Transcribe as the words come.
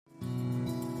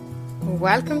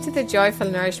Welcome to the Joyful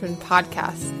Nourishment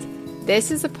Podcast. This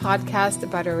is a podcast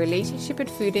about our relationship with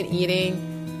food and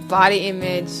eating, body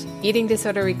image, eating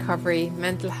disorder recovery,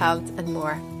 mental health, and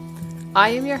more. I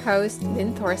am your host,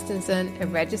 Lynn Thorstensen, a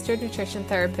registered nutrition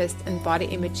therapist and body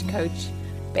image coach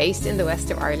based in the west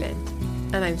of Ireland.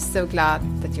 And I'm so glad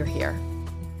that you're here.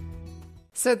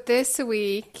 So this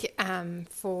week,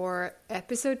 for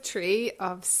episode 3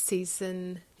 of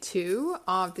season 2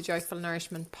 of the Joyful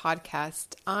Nourishment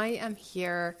Podcast, I am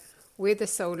here with a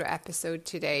solo episode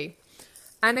today.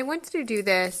 And I wanted to do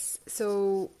this.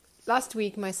 So last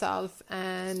week, myself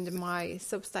and my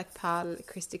Substack pal,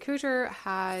 Christy Cooter,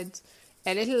 had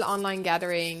a little online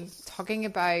gathering talking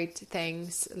about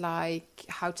things like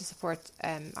how to support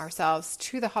ourselves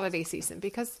through the holiday season,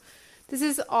 because this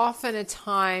is often a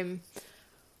time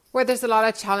where there's a lot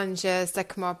of challenges that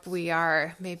come up. We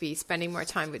are maybe spending more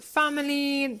time with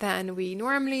family than we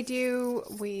normally do.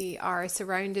 We are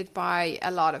surrounded by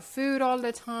a lot of food all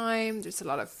the time. There's a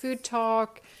lot of food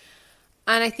talk.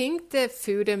 And I think the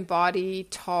food and body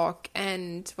talk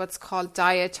and what's called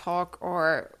diet talk,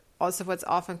 or also what's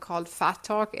often called fat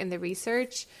talk in the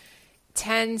research,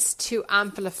 tends to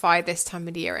amplify this time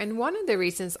of the year. And one of the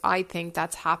reasons I think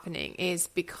that's happening is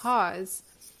because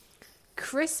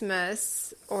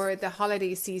Christmas, or the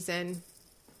holiday season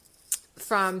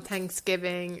from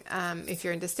Thanksgiving, if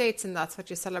you're in the States and that's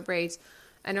what you celebrate,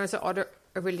 and also other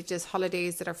religious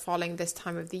holidays that are falling this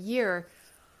time of the year,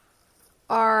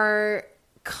 are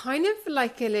kind of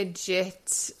like a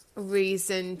legit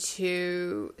reason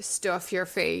to stuff your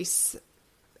face.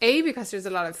 A, because there's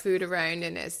a lot of food around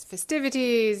and it's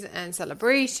festivities and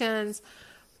celebrations.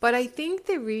 But I think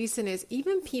the reason is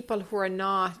even people who are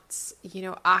not,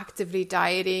 actively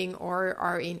dieting or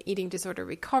are in eating disorder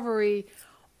recovery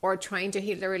or trying to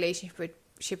heal their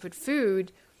relationship with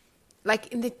food, like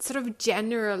in the sort of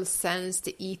general sense,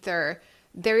 the ether,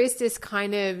 there is this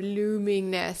kind of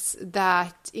loomingness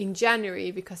that in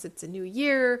January, because it's a new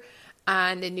year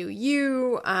and a new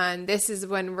you, and this is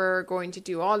when we're going to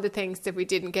do all the things that we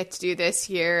didn't get to do this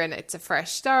year, and it's a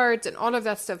fresh start and all of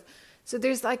that stuff. So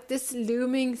there's like this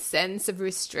looming sense of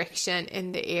restriction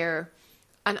in the air.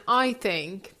 And I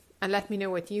think, and let me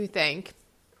know what you think,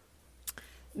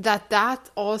 that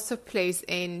also plays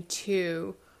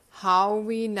into how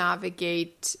we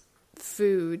navigate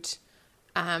food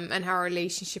and our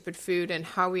relationship with food and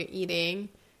how we're eating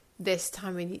this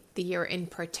time of the year in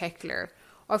particular.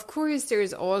 Of course,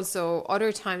 there's also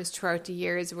other times throughout the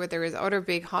years where there is other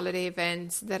big holiday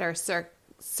events that are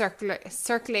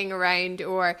circling around,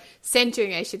 or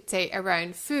centering, I should say,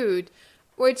 around food,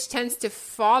 which tends to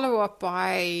follow up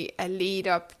by a lead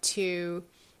up to,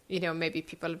 maybe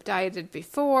people have dieted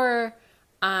before,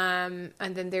 and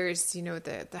then there's,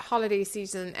 the holiday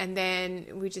season, and then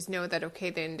we just know that, okay,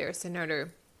 then there's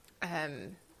another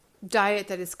diet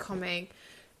that is coming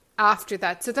after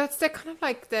that. So that's the kind of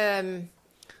like the,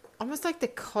 almost like the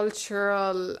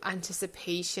cultural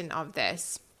anticipation of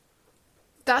this.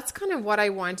 That's kind of what I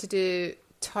wanted to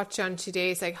touch on today,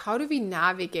 is like, how do we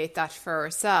navigate that for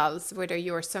ourselves, whether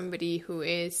you're somebody who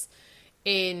is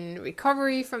in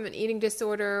recovery from an eating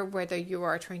disorder, whether you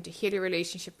are trying to heal your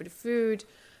relationship with food,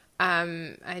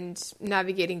 and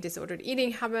navigating disordered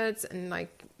eating habits and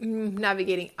like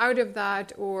navigating out of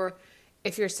that, or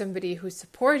if you're somebody who's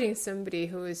supporting somebody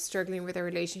who is struggling with a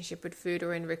relationship with food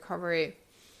or in recovery.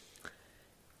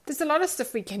 There's a lot of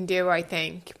stuff we can do, I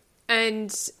think.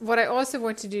 And what I also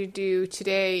wanted to do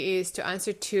today is to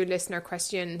answer 2 listener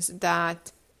questions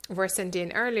that were sent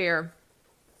in earlier,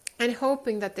 and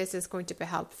hoping that this is going to be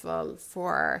helpful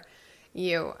for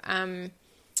you. And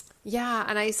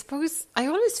I suppose I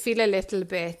always feel a little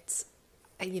bit,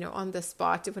 on the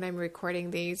spot when I'm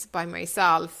recording these by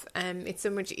myself. It's so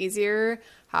much easier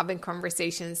having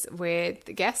conversations with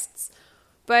the guests.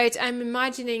 But I'm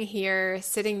imagining here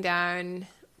sitting down,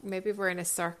 maybe we're in a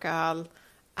circle,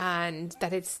 and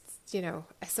that it's,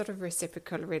 a sort of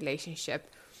reciprocal relationship.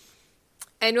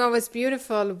 And what was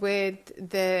beautiful with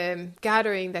the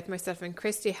gathering that myself and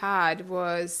Christy had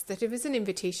was that it was an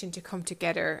invitation to come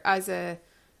together as a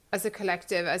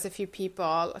collective, as a few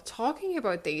people talking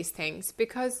about these things.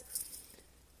 Because,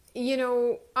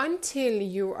 until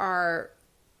you are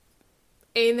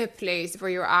in a place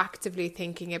where you're actively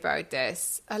thinking about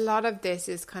this, a lot of this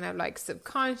is kind of like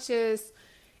subconscious.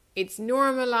 It's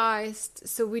normalized,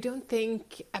 so we don't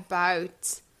think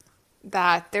about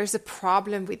that there's a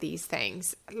problem with these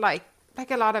things, like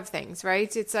a lot of things,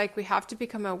 right? It's like we have to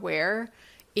become aware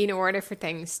in order for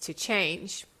things to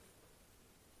change.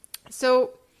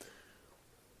 So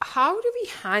how do we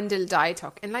handle diet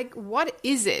talk? And like, what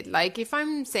is it? Like, if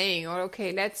I'm saying, oh,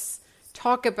 okay, let's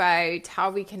talk about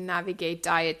how we can navigate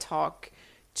diet talk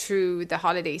through the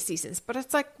holiday seasons. But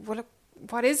it's like,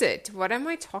 what is it? What am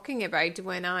I talking about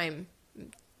when I'm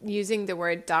using the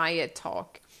word diet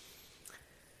talk?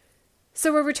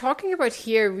 So what we're talking about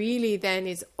here really then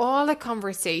is all the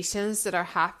conversations that are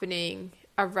happening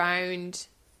around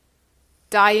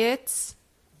diets,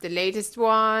 the latest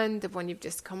one, the one you've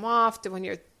just come off, the one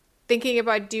you're thinking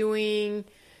about doing,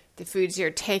 the foods you're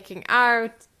taking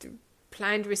out, the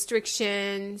planned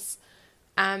restrictions,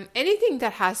 anything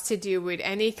that has to do with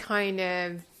any kind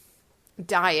of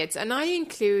diets. And I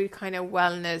include kind of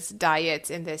wellness diets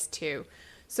in this too.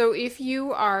 So if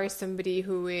you are somebody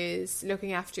who is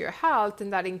looking after your health,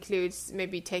 and that includes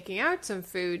maybe taking out some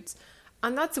foods,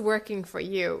 and that's working for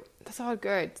you, that's all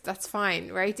good. That's fine,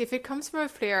 right? If it comes from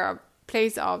a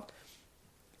place of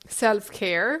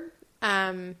self-care,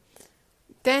 then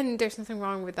there's nothing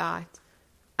wrong with that.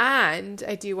 And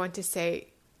I do want to say,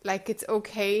 like, it's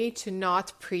okay to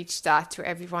not preach that to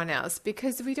everyone else,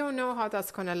 because we don't know how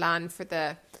that's going to land for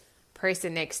the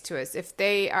person next to us. If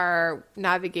they are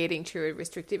navigating through a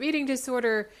restrictive eating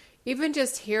disorder, even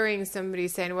just hearing somebody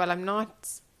saying, well,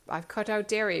 I've cut out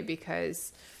dairy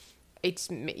because it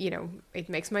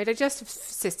makes my digestive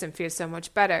system feel so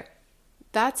much better.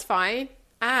 That's fine.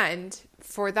 And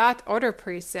for that other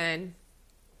person,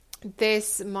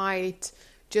 this might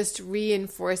just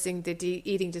reinforcing the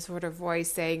eating disorder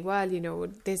voice saying, well,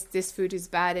 this food is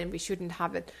bad and we shouldn't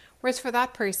have it. Whereas for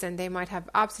that person, they might have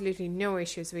absolutely no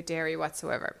issues with dairy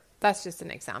whatsoever. That's just an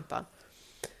example.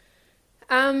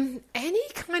 Any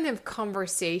kind of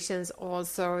conversations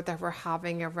also that we're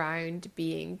having around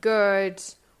being good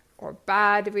or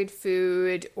bad with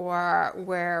food, or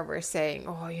where we're saying,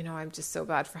 oh, I'm just so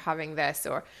bad for having this,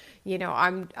 or,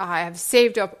 I have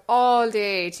saved up all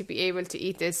day to be able to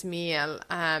eat this meal,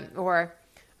 or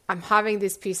I'm having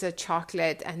this piece of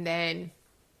chocolate and then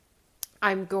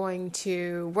I'm going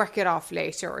to work it off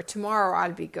later, or tomorrow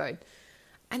I'll be good.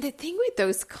 And the thing with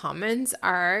those comments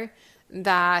are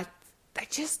that they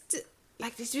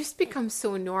just become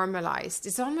so normalized.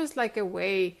 It's almost like a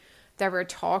way that we're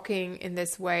talking in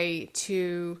this way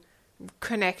to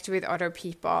connect with other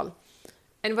people.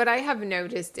 And what I have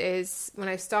noticed is when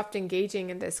I've stopped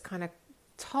engaging in this kind of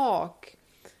talk,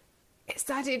 is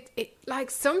that it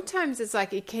like sometimes it's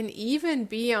like it can even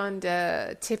be on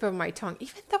the tip of my tongue,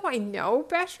 even though I know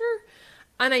better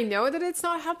and I know that it's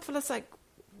not helpful. It's like,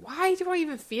 why do I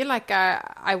even feel like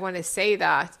I want to say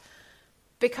that?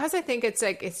 Because I think it's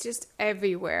like it's just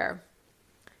everywhere.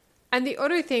 And the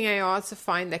other thing I also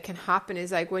find that can happen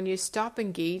is like when you stop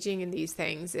engaging in these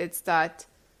things, it's that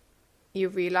you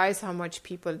realize how much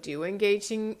people do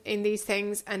engaging in these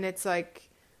things, and it's like,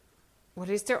 what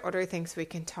is there other things we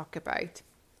can talk about?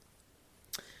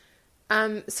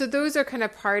 So those are kind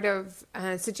of part of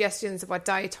suggestions of what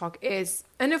diet talk is.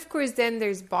 And of course, then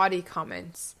there's body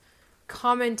comments,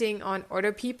 commenting on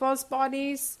other people's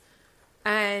bodies.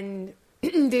 And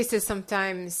this is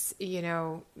sometimes,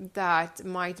 that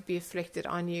might be afflicted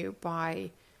on you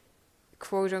by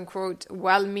quote unquote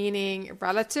well-meaning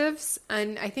relatives.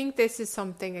 And I think this is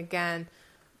something, again,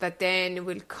 that then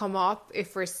will come up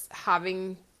if we're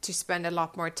having to spend a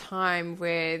lot more time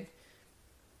with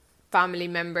family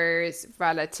members,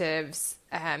 relatives,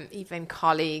 even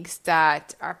colleagues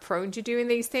that are prone to doing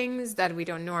these things that we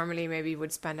don't normally maybe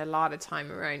would spend a lot of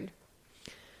time around.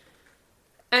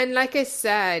 And like I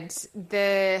said,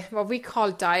 what we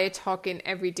call diet talk in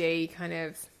everyday kind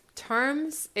of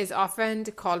terms is often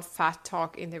called fat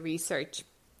talk in the research.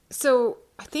 So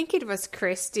I think it was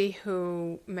Christy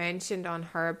who mentioned on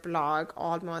her blog,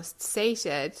 Almost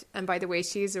Sated, and by the way,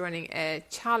 she's running a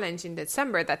challenge in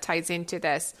December that ties into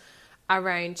this,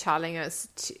 around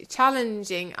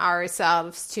challenging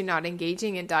ourselves to not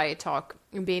engaging in diet talk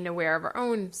and being aware of our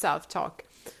own self-talk.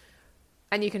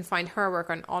 And you can find her work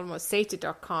on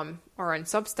almostsated.com or on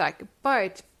Substack.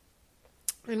 But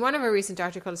in one of her recent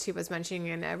articles, she was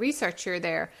mentioning a researcher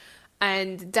there,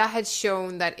 and that had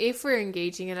shown that if we're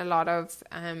engaging in a lot of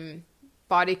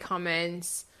body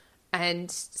comments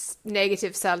and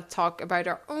negative self-talk about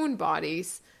our own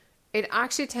bodies, it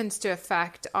actually tends to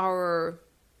affect our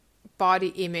body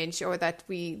image, or that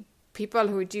people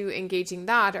who do engaging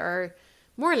that are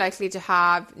more likely to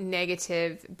have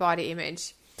negative body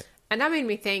image. And that made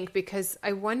me think, because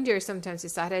I wonder sometimes,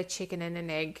 is that a chicken and an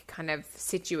egg kind of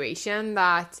situation,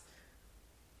 that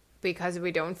because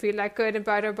we don't feel that good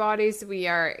about our bodies, we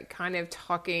are kind of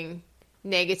talking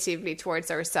negatively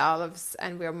towards ourselves,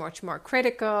 and we're much more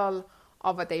critical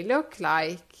of what they look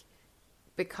like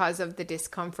because of the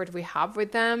discomfort we have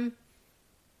with them.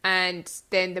 And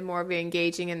then the more we're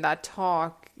engaging in that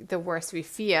talk, the worse we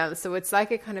feel. So it's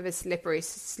like a kind of a slippery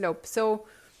slope. So,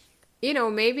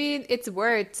 maybe it's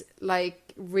worth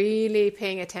like really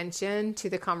paying attention to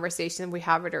the conversation we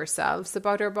have with ourselves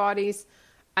about our bodies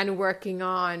and working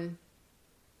on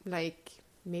like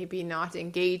maybe not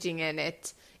engaging in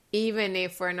it, even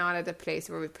if we're not at a place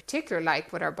where we particularly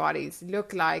like what our bodies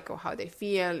look like or how they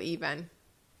feel even.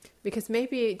 Because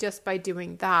maybe just by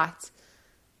doing that,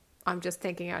 I'm just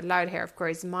thinking out loud here, of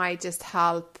course, might just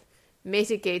help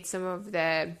mitigate some of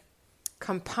the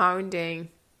compounding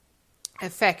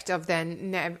effect of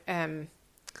then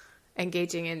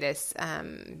engaging in this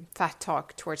fat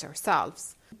talk towards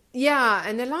ourselves. Yeah,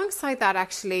 and alongside that,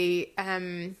 actually,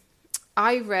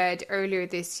 I read earlier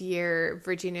this year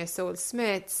Virginia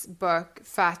Sole-Smith's book,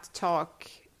 Fat Talk,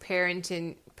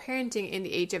 Parenting in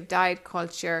the Age of Diet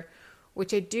Culture,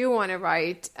 which I do want to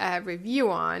write a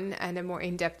review on, and a more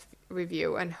in-depth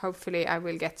review, and hopefully I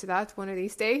will get to that one of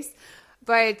these days.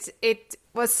 But it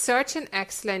was such an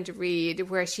excellent read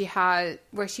where she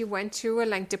went through a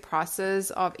lengthy process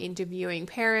of interviewing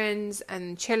parents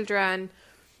and children,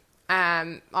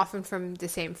 often from the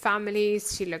same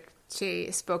families.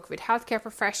 She spoke with healthcare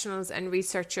professionals and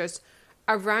researchers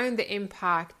around the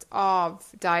impact of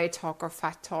diet talk or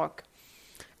fat talk.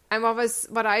 And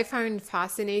what I found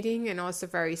fascinating and also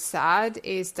very sad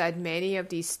is that many of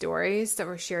these stories that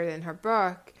were shared in her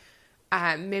book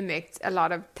mimicked a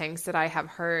lot of things that I have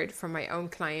heard from my own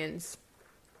clients.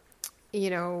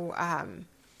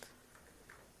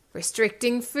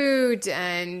 Restricting food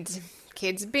and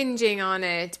kids binging on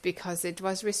it because it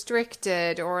was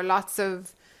restricted, or lots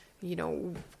of,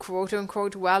 quote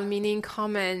unquote, well-meaning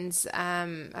comments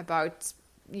about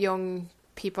young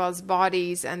people's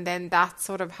bodies, and then that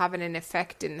sort of having an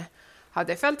effect in how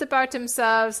they felt about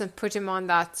themselves and put them on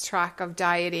that track of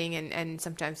dieting and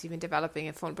sometimes even developing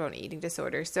a full-blown eating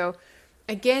disorder. So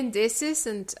again, this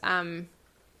isn't,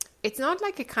 it's not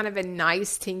like a kind of a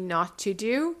nice thing not to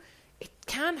do. It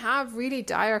can have really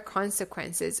dire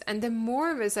consequences. And the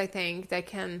more of us, I think, that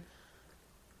can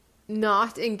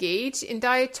not engage in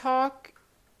diet talk,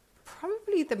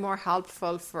 probably the more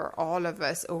helpful for all of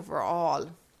us overall.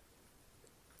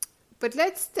 But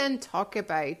let's then talk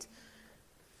about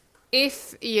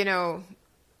if,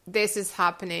 this is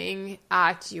happening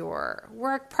at your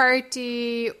work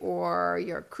party or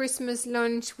your Christmas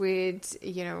lunch with,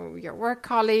 your work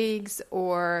colleagues,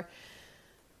 or,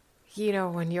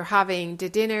 when you're having the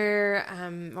dinner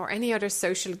or any other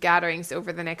social gatherings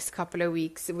over the next couple of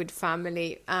weeks with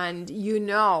family, and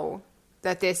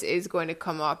that this is going to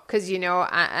come up because,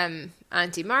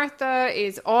 Auntie Martha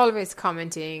is always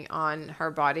commenting on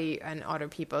her body and other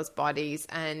people's bodies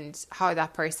and how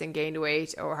that person gained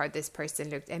weight or how this person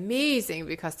looked amazing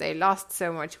because they lost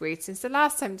so much weight since the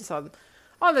last time they saw them.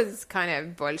 All of this kind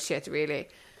of bullshit, really.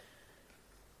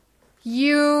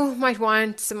 You might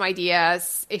want some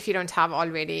ideas if you don't have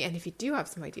already. And if you do have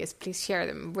some ideas, please share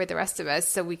them with the rest of us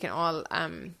so we can all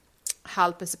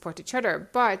help and support each other.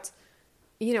 But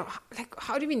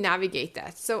how do we navigate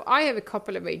that? So I have a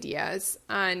couple of ideas.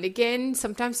 And again,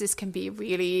 sometimes this can be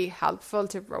really helpful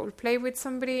to role play with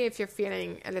somebody if you're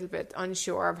feeling a little bit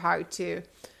unsure of how to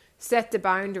set the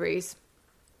boundaries.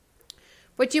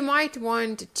 But you might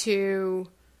want to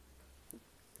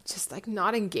just like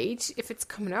not engage if it's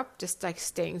coming up, just like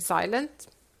staying silent.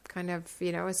 Kind of,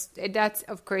 that's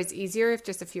of course easier if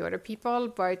just a few other people,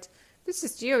 but if it's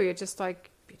just you just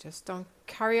don't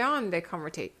carry on the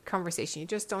conversation. You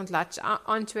just don't latch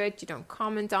onto it. You don't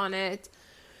comment on it.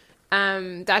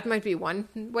 That might be one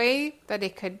way that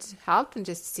it could help, and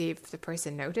just see if the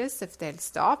person notices, if they'll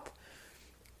stop.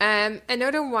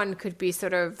 Another one could be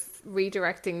sort of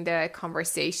redirecting the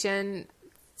conversation,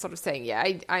 sort of saying,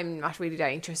 I'm not really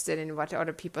that interested in what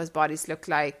other people's bodies look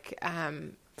like,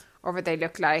 or what they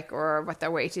look like, or what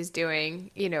their weight is doing.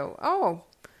 Tell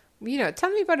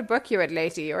me about a book you read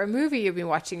lately, or a movie you've been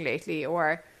watching lately,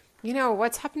 or,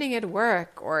 what's happening at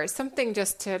work, or something,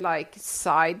 just to like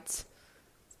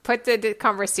put the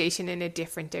conversation in a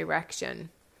different direction.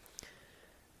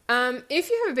 If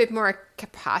you have a bit more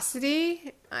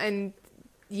capacity and,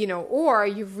 or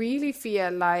you really feel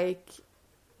like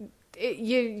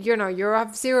you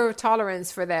have zero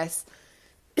tolerance for this,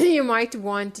 you might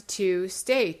want to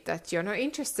state that you're not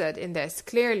interested in this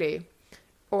clearly.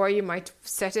 Or you might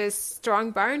set a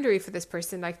strong boundary for this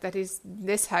person, like that is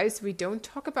this house, we don't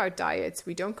talk about diets,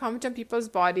 we don't comment on people's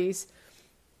bodies.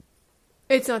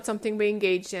 It's not something we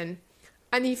engage in.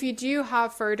 And if you do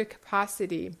have further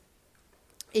capacity,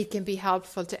 it can be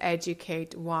helpful to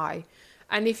educate why.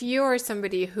 And if you are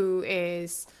somebody who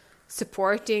is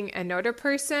supporting another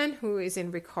person who is in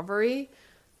recovery,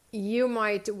 you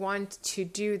might want to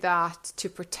do that to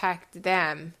protect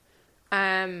them.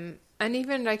 And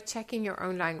even like checking your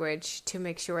own language to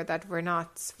make sure that we're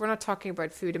not talking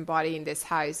about food and body in this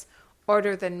house,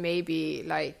 other than maybe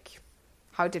like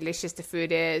how delicious the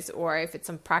food is, or if it's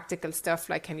some practical stuff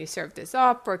like, can you serve this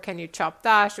up, or can you chop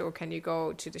that, or can you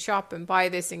go to the shop and buy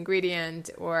this ingredient,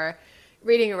 or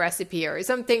reading a recipe or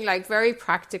something like very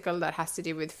practical that has to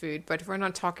do with food. But we're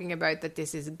not talking about that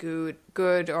this is good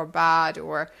or bad,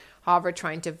 or how we're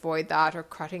trying to avoid that, or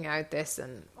cutting out this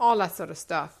and all that sort of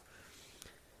stuff.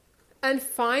 And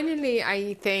finally,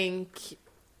 I think,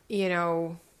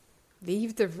 leave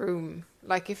the room.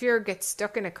 Like if you get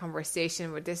stuck in a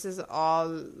conversation where this is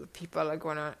all people are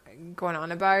going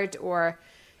on about, or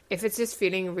if it's just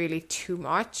feeling really too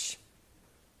much,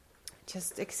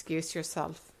 just excuse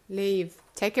yourself. Leave.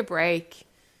 Take a break.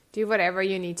 Do whatever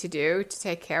you need to do to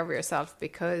take care of yourself,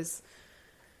 because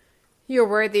you're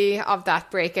worthy of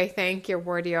that break, I think. You're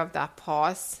worthy of that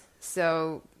pause.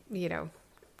 So,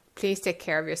 please take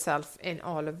care of yourself in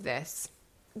all of this.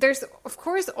 There's, of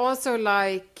course, also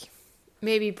like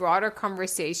maybe broader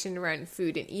conversation around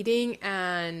food and eating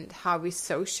and how we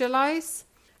socialize.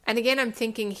 And again, I'm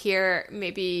thinking here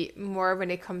maybe more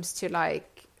when it comes to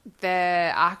like the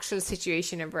actual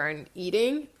situation around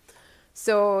eating.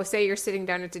 So say you're sitting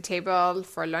down at the table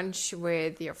for lunch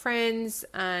with your friends,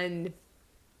 and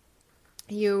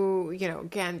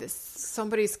again,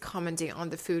 somebody's commenting on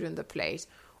the food on the plate,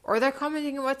 or they're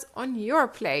commenting on what's on your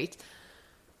plate.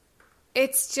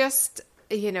 It's just,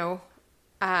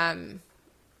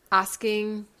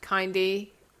 asking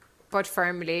kindly but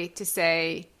firmly to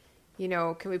say,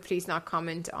 can we please not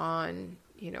comment on,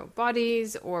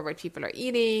 bodies, or what people are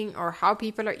eating, or how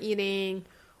people are eating,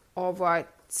 or what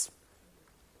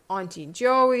Auntie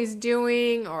Jo is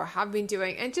doing or have been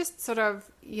doing, and just sort of,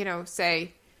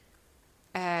 say,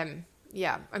 I'm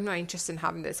not interested in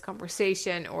having this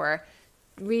conversation, or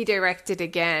redirect it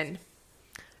again.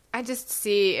 I just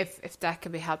see if that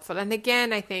can be helpful. And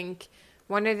again, I think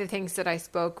one of the things that I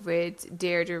spoke with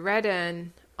Deirdre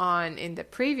Redden on in the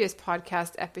previous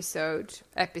podcast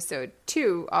episode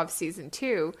 2 of season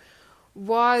 2,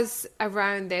 was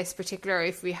around this particular,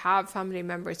 if we have family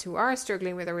members who are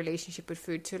struggling with a relationship with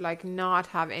food, to like not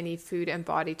have any food and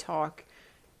body talk,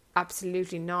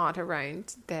 absolutely not,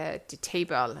 around the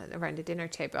table, around the dinner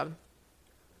table.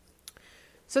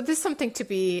 So this is something to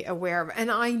be aware of. And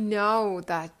I know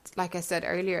that, like I said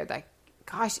earlier, that,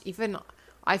 gosh, even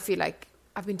I feel like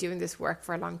I've been doing this work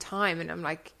for a long time, and I'm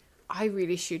like, I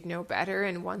really should know better.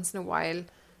 And once in a while,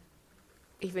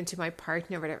 even to my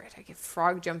partner, whatever, like a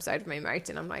frog jumps out of my mouth,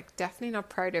 and I'm like, definitely not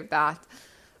proud of that.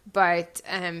 But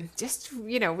just,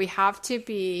 we have to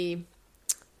be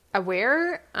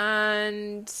aware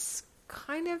and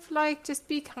kind of like just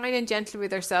be kind and gentle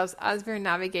with ourselves as we're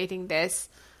navigating this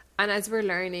and as we're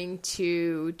learning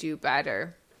to do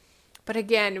better. But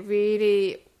again,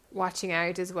 really watching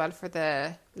out as well for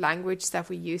the language that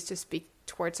we use to speak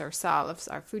towards ourselves,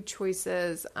 our food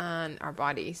choices and our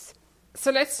bodies.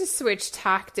 So let's just switch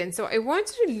tact in. So I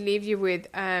wanted to leave you with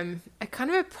a kind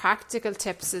of a practical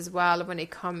tips as well when it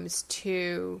comes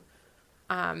to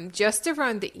just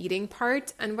around the eating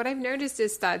part. And what I've noticed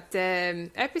is that the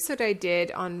episode I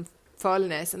did on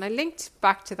fullness, and I linked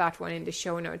back to that one in the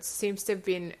show notes, seems to have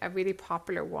been a really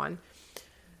popular one.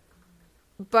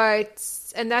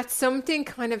 And that's something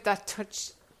kind of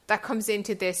that comes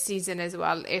into this season as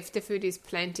well. If the food is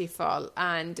plentiful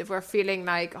and if we're feeling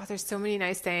like, oh, there's so many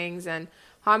nice things, and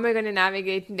how am I going to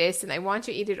navigate this, and I want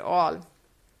to eat it all.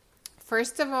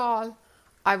 First of all,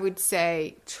 I would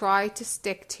say try to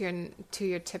stick to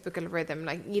your typical rhythm,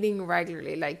 like eating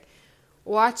regularly. Like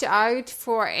watch out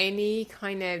for any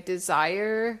kind of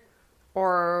desire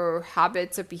or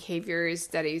habits or behaviors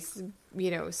that is,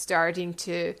 starting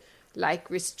to like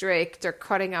restrict or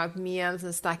cutting out meals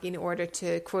and snacking in order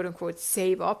to quote unquote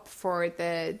save up for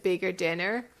the bigger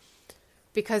dinner,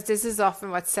 because this is often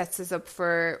what sets us up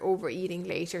for overeating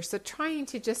later. So trying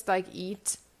to just like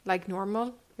eat like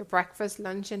normal, your breakfast,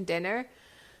 lunch and dinner.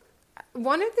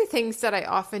 One of the things that I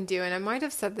often do, and I might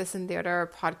have said this in the other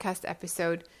podcast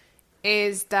episode,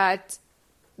 is that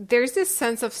there's this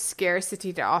sense of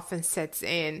scarcity that often sets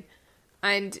in.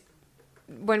 And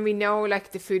when we know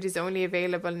like the food is only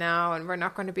available now and we're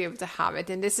not going to be able to have it,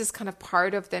 and this is kind of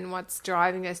part of then what's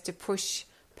driving us to push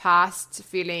past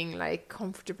feeling like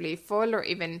comfortably full, or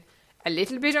even a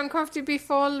little bit uncomfortably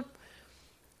full.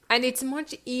 And it's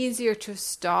much easier to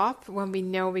stop when we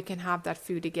know we can have that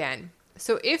food again.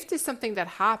 So if there's something that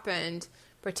happened,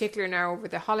 particularly now over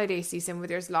the holiday season where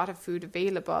there's a lot of food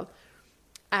available,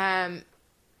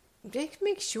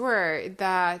 make sure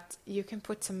that you can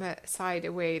put some aside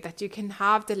away, that you can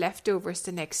have the leftovers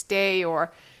the next day,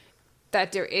 or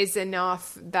that there is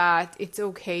enough that it's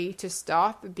okay to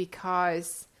stop,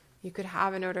 because you could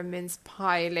have another mince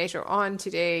pie later on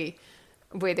today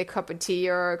with a cup of tea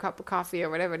or a cup of coffee or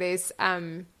whatever it is,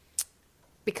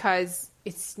 because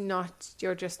it's not,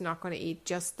 you're just not going to eat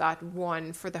just that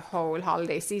one for the whole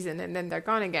holiday season and then they're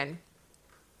gone again.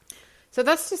 So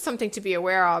that's just something to be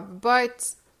aware of.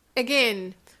 But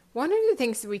again, one of the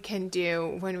things that we can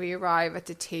do when we arrive at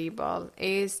the table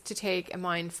is to take a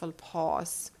mindful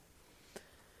pause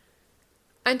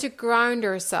and to ground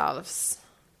ourselves,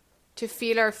 to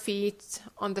feel our feet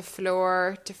on the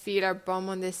floor, to feel our bum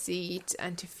on the seat,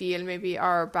 and to feel maybe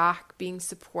our back being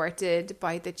supported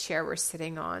by the chair we're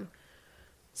sitting on.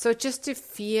 So just to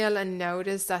feel and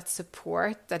notice that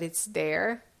support, that it's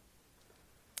there,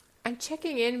 and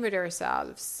checking in with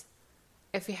ourselves.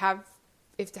 If they have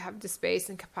the space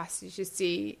and capacity to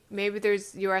see, maybe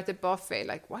you're at the buffet,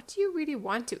 like, what do you really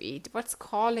want to eat? What's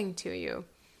calling to you?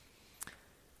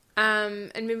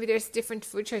 And maybe there's different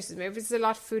food choices. Maybe there's a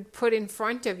lot of food put in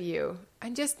front of you,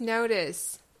 and just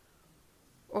notice,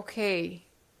 okay,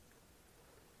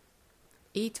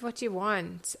 eat what you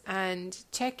want, and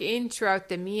check in throughout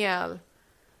the meal,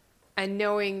 and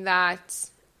knowing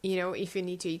that, if you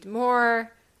need to eat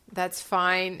more, that's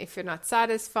fine. If you're not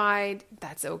satisfied,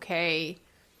 that's okay.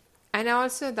 And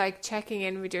also like checking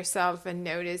in with yourself and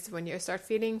notice when you start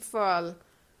feeling full,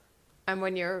 and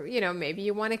when you're, maybe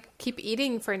you want to keep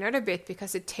eating for another bit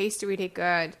because it tastes really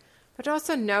good. But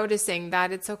also noticing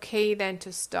that it's okay then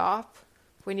to stop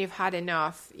when you've had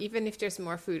enough. Even if there's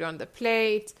more food on the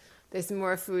plate, there's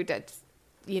more food that,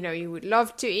 you would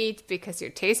love to eat because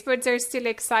your taste buds are still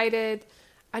excited.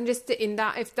 And just in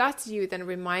that, if that's you, then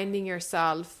reminding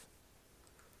yourself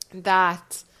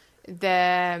that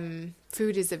the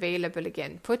food is available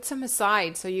again. Put some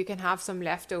aside so you can have some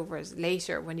leftovers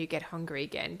later when you get hungry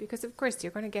again. Because of course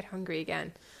you're going to get hungry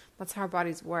again. That's how our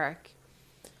bodies work.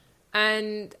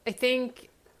 And I think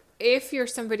if you're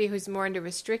somebody who's more in the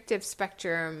restrictive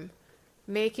spectrum,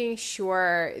 making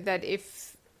sure that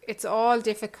if it's all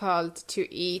difficult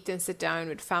to eat and sit down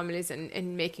with families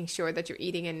and making sure that you're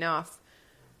eating enough,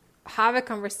 have a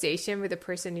conversation with the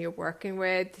person you're working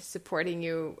with, supporting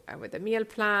you with a meal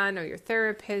plan, or your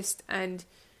therapist, and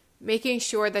making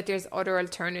sure that there's other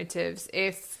alternatives.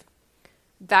 If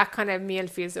that kind of meal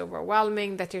feels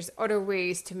overwhelming, that there's other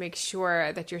ways to make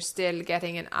sure that you're still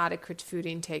getting an adequate food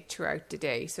intake throughout the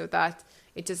day, so that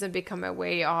it doesn't become a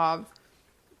way of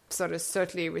sort of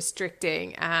subtly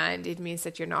restricting, and it means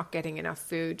that you're not getting enough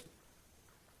food,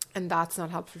 and that's not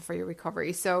helpful for your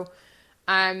recovery. So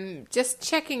just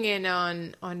checking in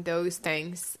on those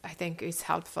things, I think, is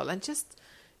helpful, and just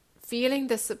feeling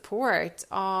the support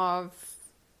of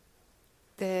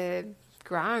the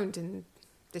ground and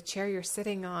the chair you're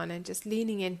sitting on, and just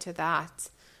leaning into that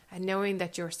and knowing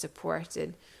that you're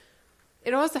supported.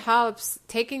 It also helps,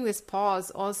 taking this pause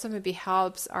also maybe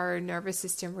helps our nervous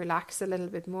system relax a little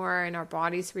bit more, and our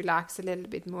bodies relax a little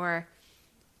bit more.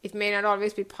 It may not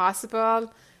always be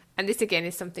possible, and this again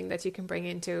is something that you can bring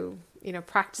into,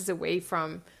 practice away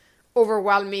from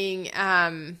overwhelming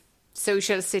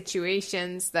social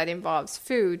situations that involves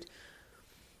food.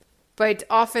 But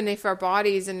often if our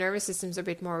bodies and nervous systems are a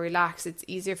bit more relaxed, it's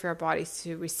easier for our bodies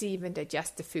to receive and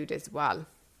digest the food as well.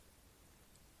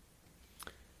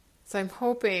 So I'm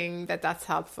hoping that that's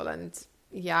helpful. And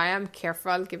yeah, I am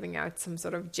careful giving out some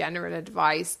sort of general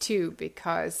advice too,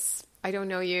 because I don't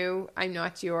know you, I'm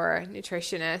not your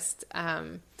nutritionist,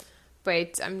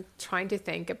 but I'm trying to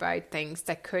think about things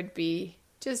that could be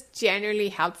just generally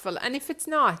helpful. And if it's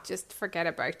not, just forget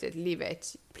about it, leave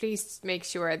it. Please make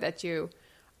sure that you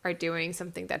are doing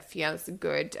something that feels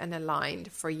good and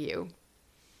aligned for you.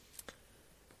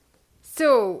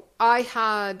 So I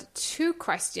had 2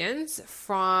 questions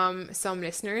from some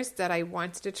listeners that I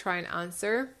wanted to try and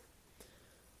answer.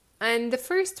 And the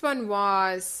first one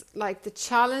was like the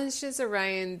challenges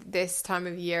around this time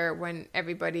of year when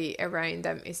everybody around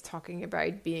them is talking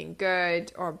about being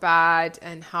good or bad,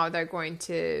 and how they're going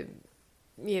to,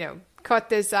 cut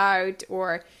this out,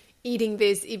 or eating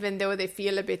this even though they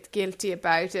feel a bit guilty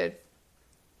about it.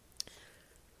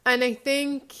 And I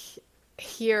think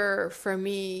here for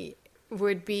me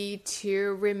would be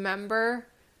to remember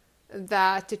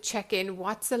that, to check in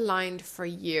what's aligned for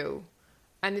you.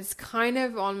 And it's kind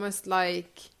of almost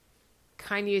like,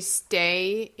 can you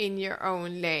stay in your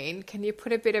own lane? Can you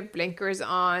put a bit of blinkers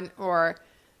on or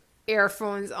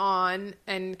earphones on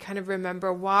and kind of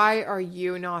remember, why are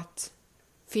you not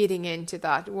feeding into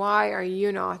that? Why are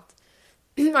you not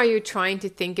are you trying to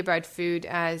think about food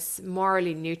as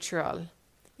morally neutral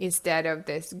instead of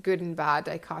this good and bad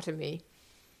dichotomy?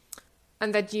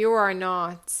 And that you are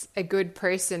not a good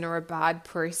person or a bad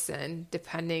person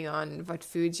depending on what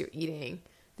foods you're eating.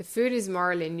 The food is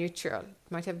morally neutral.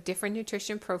 It might have different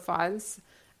nutrition profiles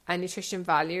and nutrition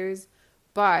values,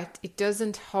 but it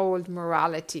doesn't hold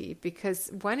morality,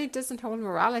 because when it doesn't hold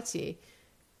morality,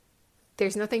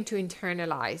 there's nothing to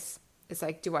internalize. It's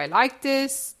like, do I like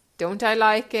this? Don't I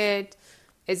like it?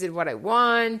 Is it what I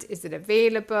want? Is it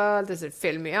available? Does it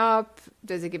fill me up?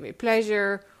 Does it give me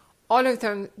pleasure? All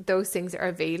of those things are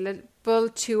available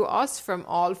to us from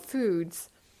all foods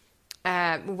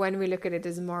when we look at it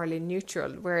as morally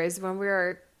neutral. Whereas when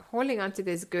we're holding on to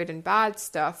this good and bad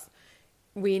stuff,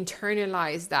 we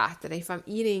internalize that if I'm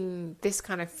eating this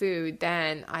kind of food,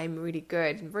 then I'm really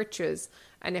good and virtuous.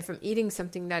 And if I'm eating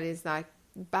something that is like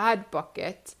bad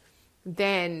bucket,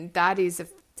 then that is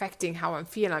affecting how I'm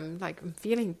feeling. I'm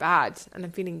feeling bad and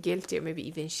I'm feeling guilty or maybe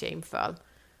even shameful.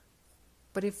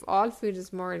 But if all food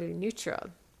is morally neutral,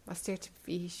 what's there to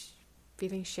be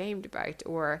feeling shamed about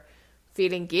or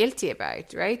feeling guilty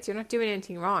about, right? You're not doing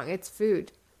anything wrong. It's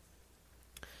food.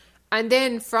 And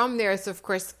then from there, so of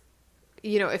course,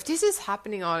 if this is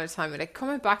happening all the time, like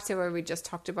coming back to where we just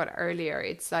talked about earlier,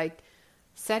 it's like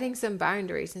setting some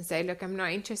boundaries and say, look, I'm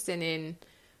not interested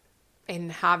in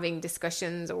having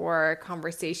discussions or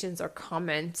conversations or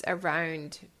comments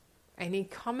around any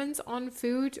comments on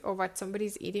food or what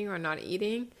somebody's eating or not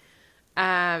eating.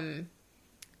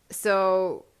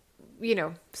 So,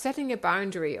 setting a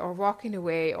boundary or walking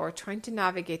away or trying to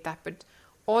navigate that, but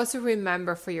also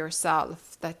remember for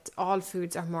yourself that all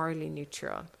foods are morally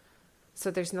neutral.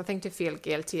 So there's nothing to feel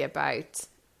guilty about,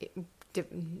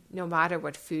 no matter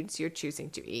what foods you're choosing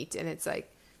to eat. And it's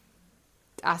like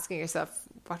asking yourself,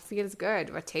 what feels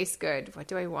good? What tastes good? What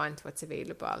do I want? What's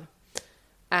available?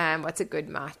 What's a good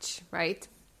match, right?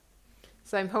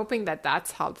 So I'm hoping that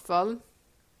that's helpful.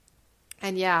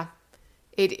 And yeah,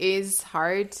 it is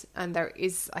hard. And there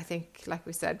is, I think, like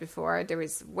we said before, there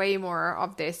is way more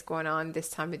of this going on this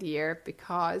time of the year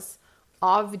because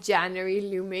of January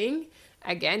looming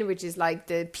again, which is like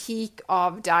the peak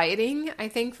of dieting, I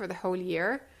think, for the whole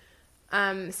year.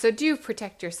 So do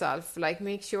protect yourself, like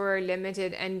make sure you're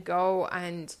limited and go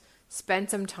and spend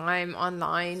some time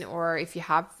online, or if you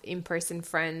have in-person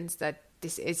friends that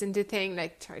this isn't a thing,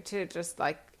 like try to just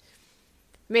like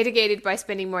mitigate it by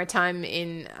spending more time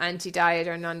in anti-diet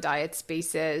or non-diet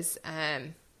spaces.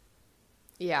 And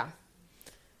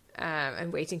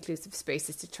weight inclusive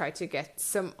spaces to try to get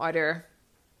some other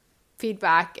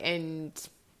feedback and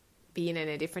being in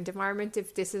a different environment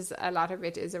if this is a lot of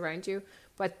it is around you,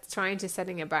 but trying to set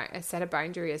a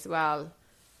boundary as well,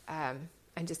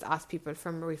 and just ask people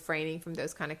from refraining from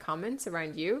those kind of comments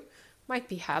around you might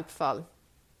be helpful.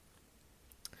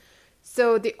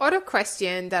 So the other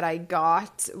question that I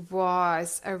got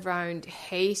was around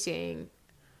hating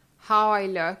how I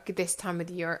look this time of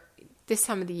the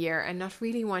year and not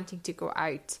really wanting to go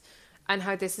out, and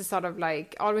how this is sort of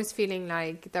like always feeling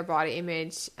like their body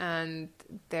image and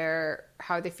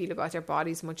how they feel about their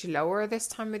body is much lower this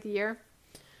time of the year.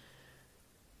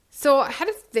 So I had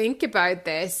to think about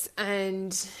this,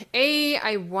 and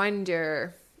I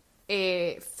wonder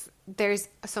if there's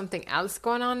something else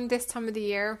going on this time of the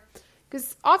year,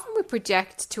 because often we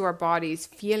project to our bodies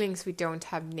feelings we don't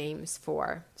have names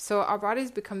for. So our bodies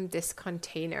become this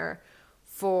container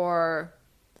for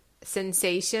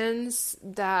sensations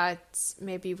that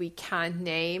maybe we can't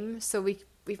name. So we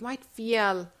might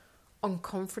feel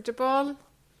uncomfortable.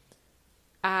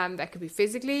 That could be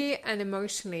physically and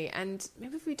emotionally, and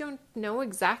maybe we don't know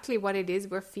exactly what it is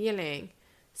we're feeling.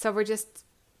 So we're just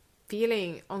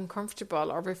feeling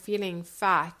uncomfortable, or we're feeling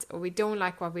fat, or we don't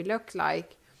like what we look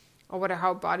like, or how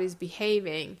our body's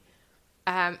behaving.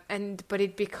 But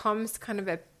it becomes kind of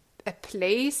a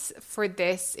place for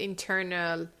this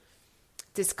internal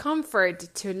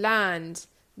discomfort to land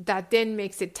that then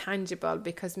makes it tangible,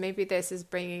 because maybe this is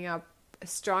bringing up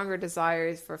stronger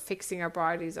desires for fixing our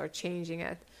bodies or changing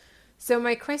it. So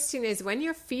my question is, when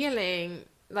you're feeling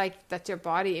like that your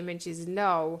body image is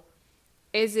low,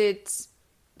 is it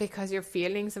because you're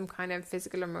feeling some kind of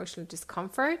physical or emotional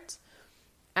discomfort?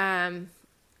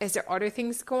 Is there other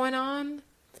things going on?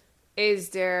 Is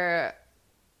there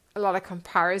a lot of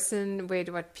comparison with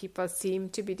what people seem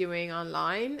to be doing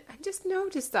online? And just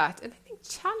notice that. And I think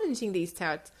challenging these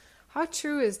thoughts, how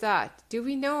true is that? Do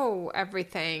we know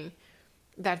everything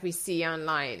that we see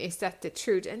online? Is that the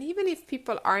truth? And even if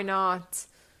people are not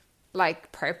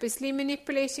like purposely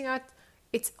manipulating it,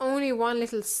 it's only one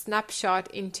little snapshot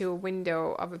into a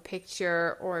window of a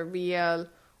picture or a reel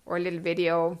or a little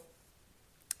video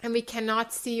and we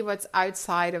cannot see what's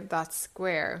outside of that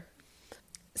square.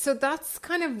 So that's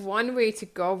kind of one way to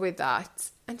go with that.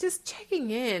 And just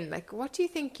checking in, like, what do you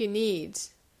think you need?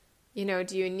 You know,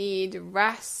 do you need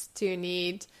rest? Do you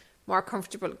need more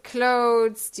comfortable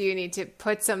clothes? Do you need to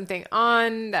put something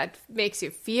on that makes you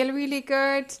feel really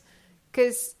good?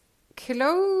 Because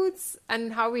clothes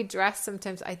and how we dress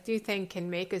sometimes, I do think, can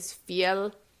make us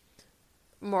feel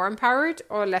more empowered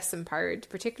or less empowered,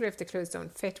 particularly if the clothes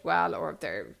don't fit well, or if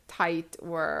they're tight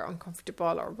or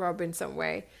uncomfortable or rub in some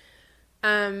way.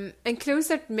 And clothes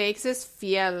that makes us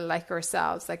feel like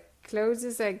ourselves. Like, clothes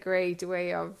is a great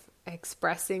way of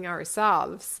expressing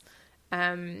ourselves.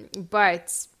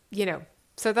 But, you know,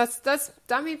 so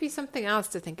that may be something else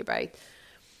to think about.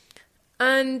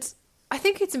 And I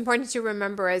think it's important to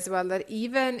remember as well that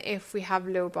even if we have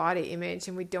low body image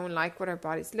and we don't like what our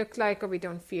bodies look like, or we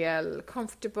don't feel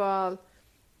comfortable,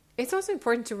 it's also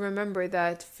important to remember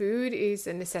that food is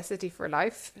a necessity for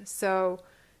life. So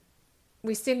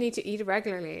we still need to eat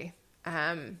regularly.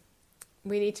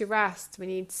 We need to rest. We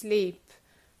need sleep,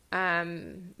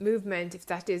 movement, if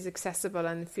that is accessible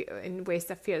and in ways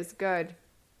that feels good.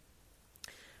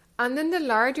 And then the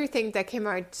larger thing that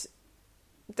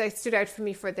stood out for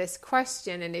me for this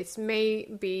question, and it may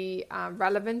be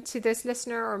relevant to this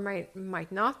listener or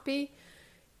might not be,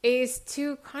 is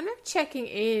to kind of checking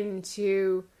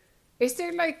into, is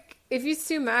there, like, if you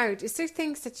zoom out, is there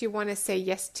things that you want to say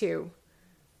yes to?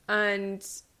 And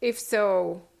if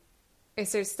so,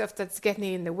 is there stuff that's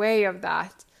getting in the way of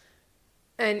that?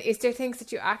 And is there things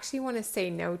that you actually want to say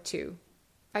no to?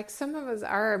 Like, some of us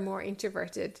are more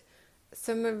introverted.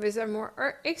 Some of us are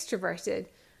more extroverted.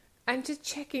 And just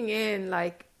checking in,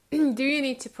 like, do you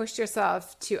need to push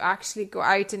yourself to actually go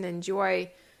out and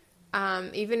enjoy,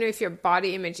 even if your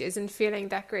body image isn't feeling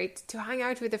that great, to hang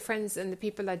out with the friends and the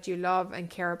people that you love and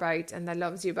care about and that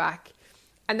loves you back.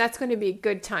 And that's going to be a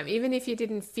good time, even if you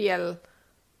didn't feel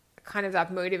kind of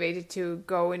that motivated to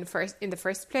go in the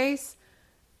first place.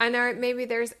 And maybe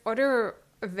there's other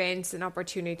events and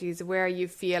opportunities where you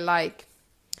feel like,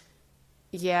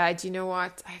 yeah, do you know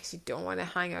what? I actually don't want to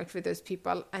hang out with those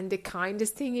people. And the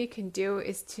kindest thing you can do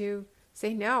is to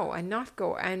say no and not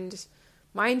go, and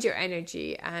mind your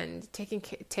energy and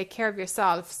take care of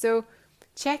yourself. So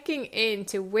checking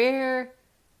into where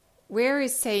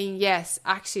is saying yes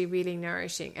actually really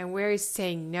nourishing, and where is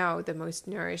saying no the most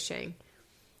nourishing.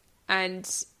 And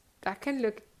that can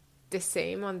look the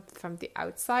same from the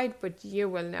outside, but you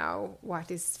will know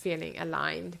what is feeling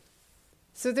aligned.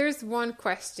 So there's one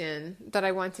question that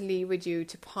I want to leave with you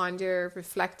to ponder,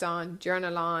 reflect on,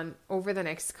 journal on over the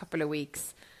next couple of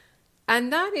weeks.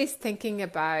 And that is thinking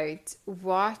about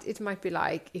what it might be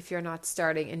like if you're not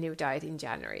starting a new diet in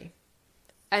January.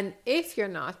 And if you're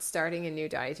not starting a new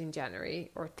diet in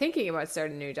January, or thinking about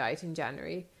starting a new diet in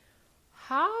January,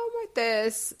 how might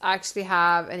this actually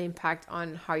have an impact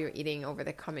on how you're eating over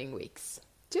the coming weeks?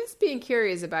 Just being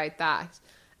curious about that.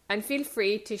 And feel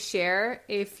free to share.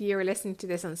 If you're listening to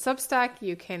this on Substack,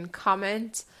 you can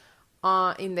comment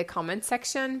in the comment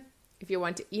section. If you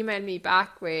want to email me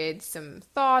back with some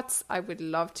thoughts, I would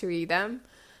love to read them.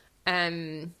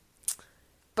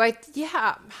 But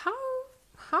yeah,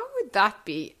 how would that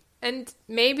be? And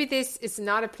maybe this is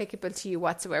not applicable to you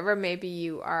whatsoever. Maybe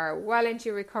you are well into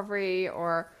your recovery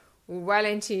or well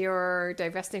into your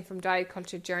divesting from diet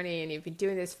culture journey, and you've been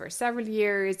doing this for several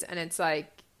years, and it's like,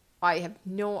 I have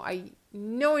no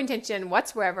intention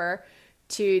whatsoever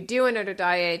to do another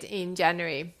diet in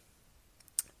January.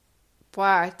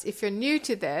 But if you're new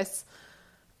to this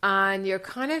and you're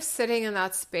kind of sitting in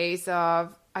that space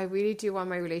of, I really do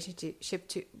want my relationship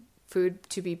to food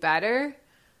to be better,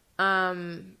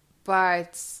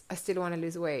 but I still want to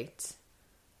lose weight,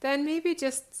 then maybe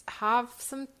just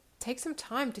take some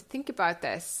time to think about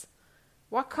this.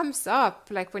 What comes up,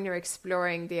 like, when you're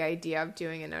exploring the idea of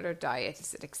doing another diet?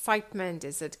 Is it excitement?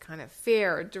 Is it kind of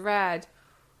fear or dread?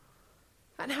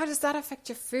 And how does that affect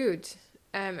your food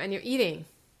and your eating?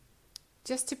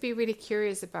 Just to be really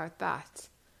curious about that.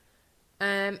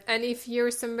 And if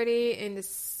you're somebody in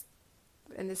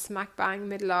the smack bang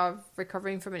middle of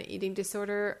recovering from an eating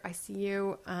disorder, I see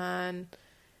you, and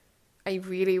I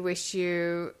really wish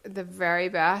you the very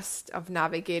best of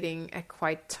navigating a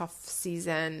quite tough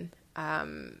season,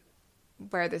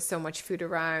 where there's so much food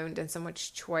around and so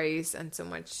much choice and so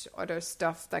much other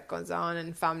stuff that goes on,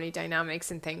 and family dynamics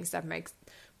and things that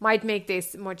might make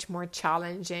this much more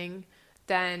challenging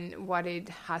than what it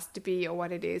has to be or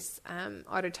what it is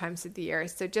other times of the year.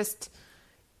 So just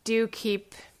do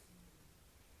keep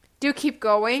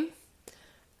going,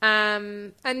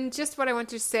 And just what I want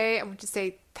to say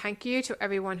thank you to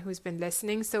everyone who's been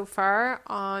listening so far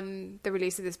on the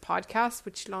release of this podcast,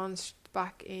 which launched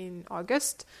back in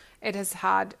August. It has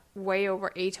had way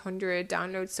over 800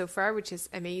 downloads so far, which is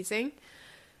amazing.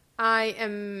 I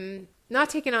am not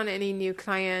taking on any new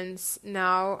clients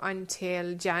now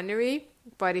until January,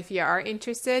 but if you are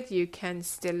interested, you can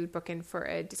still book in for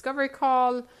a discovery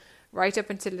call right up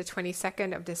until the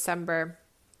 22nd of December.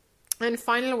 And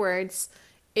final words,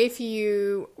 if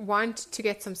you want to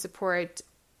get some support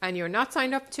and you're not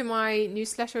signed up to my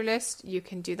newsletter list, you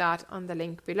can do that on the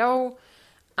link below.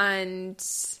 And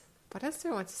what else do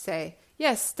I want to say?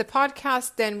 Yes, the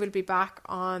podcast then will be back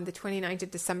on the 29th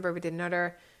of December with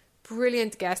another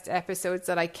brilliant guest episodes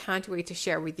that I can't wait to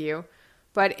share with you.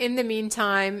 But in the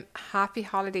meantime, happy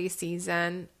holiday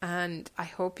season, and I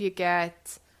hope you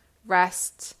get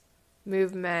rest,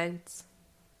 movement,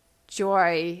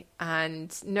 joy,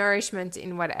 and nourishment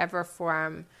in whatever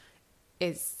form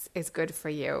is good for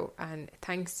you. And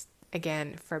thanks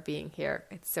again for being here.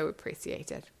 It's so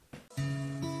appreciated.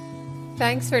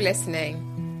 Thanks for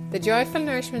listening. The Joyful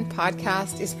Nourishment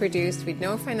podcast is produced with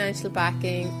no financial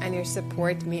backing, and your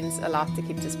support means a lot to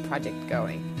keep this project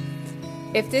going.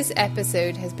 If this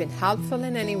episode has been helpful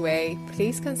in any way,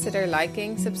 please consider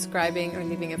liking, subscribing, or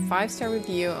leaving a 5-star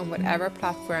review on whatever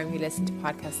platform you listen to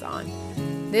podcasts on.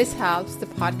 This helps the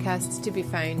podcast to be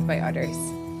found by others.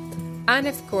 And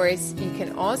of course, you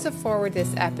can also forward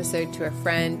this episode to a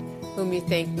friend whom you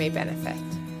think may benefit.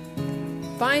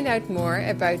 Find out more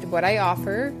about what I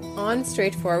offer on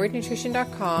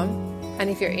straightforwardnutrition.com, and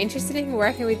if you're interested in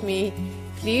working with me,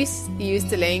 please use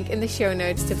the link in the show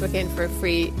notes to book in for a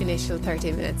free initial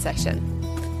 30-minute session.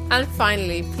 And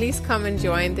finally, please come and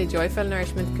join the Joyful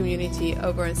Nourishment community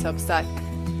over on Substack,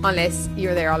 unless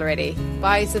you're there already,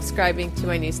 by subscribing to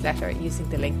my newsletter using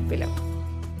the link below.